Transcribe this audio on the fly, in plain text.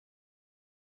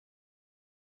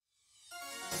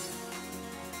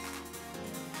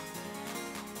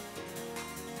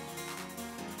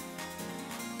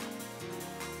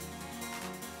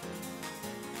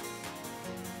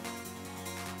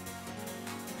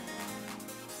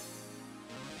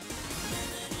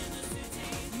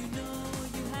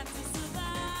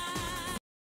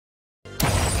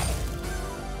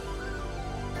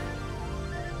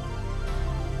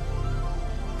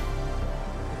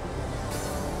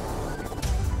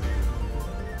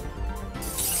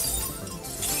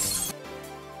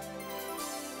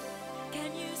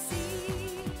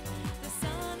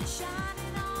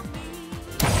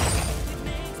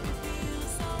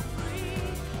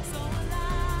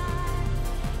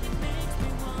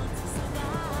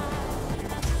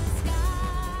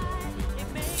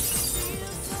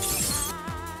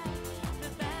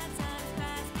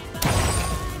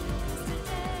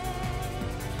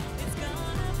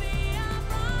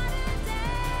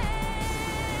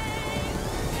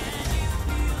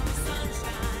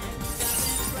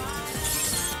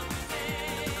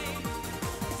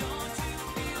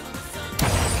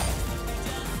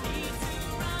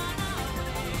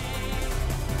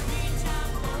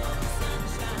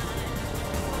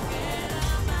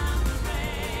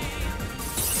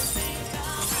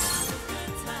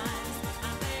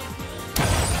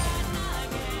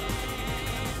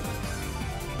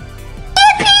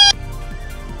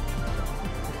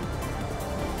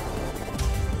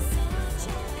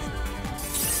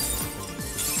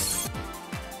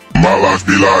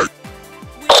like.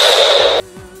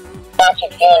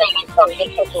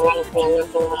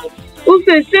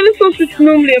 Also, selling sausage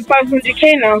normally at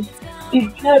 500k now.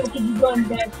 No, because you got in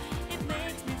bed.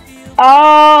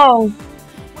 Oh,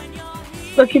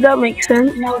 okay, that makes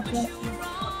sense. Now it's not.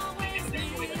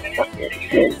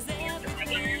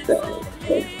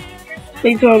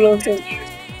 Makes a lot of sense.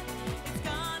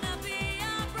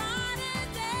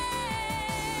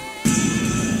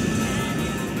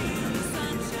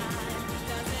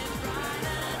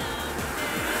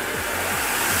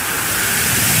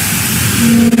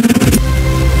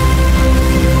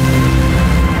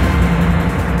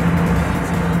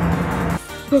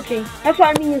 Cooking. That's what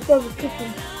I mean instead of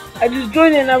cooking. I just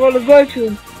joined it and I roll a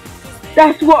virtual.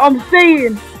 That's what I'm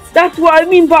saying. That's what I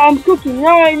mean by I'm cooking.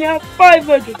 Now I have 5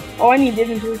 virtuals. Oh, I need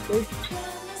inventory space.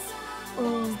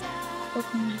 Oh,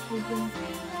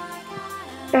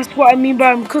 that's what I mean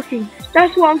by I'm cooking.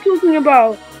 That's what I'm talking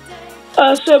about.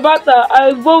 So about that,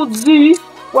 I rolled Zeus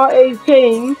while I was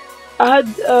playing. I had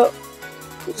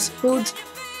what's it called?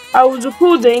 I was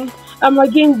recording and my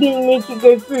game didn't make it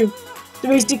go through. So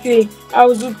basically, I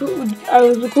was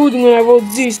recording when I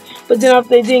rolled Zeus, but then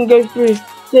after it didn't go through.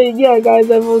 So yeah, guys,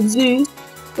 I rolled Zeus.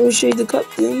 Let me show you the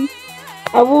cutscene.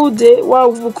 I rolled it while I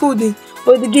was recording,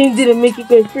 but the game didn't make it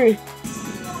go through.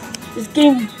 This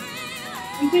game,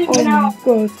 oh my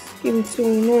god, this game is so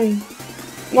annoying.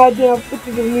 Now I don't have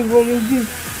footage of me rolling Zeus.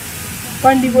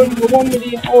 Finally rolling the 1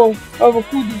 million or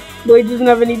recording, but it doesn't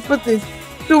have any footage.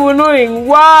 So annoying.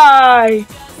 Why?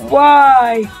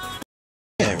 Why?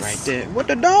 Yeah, right there. What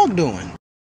the dog doing?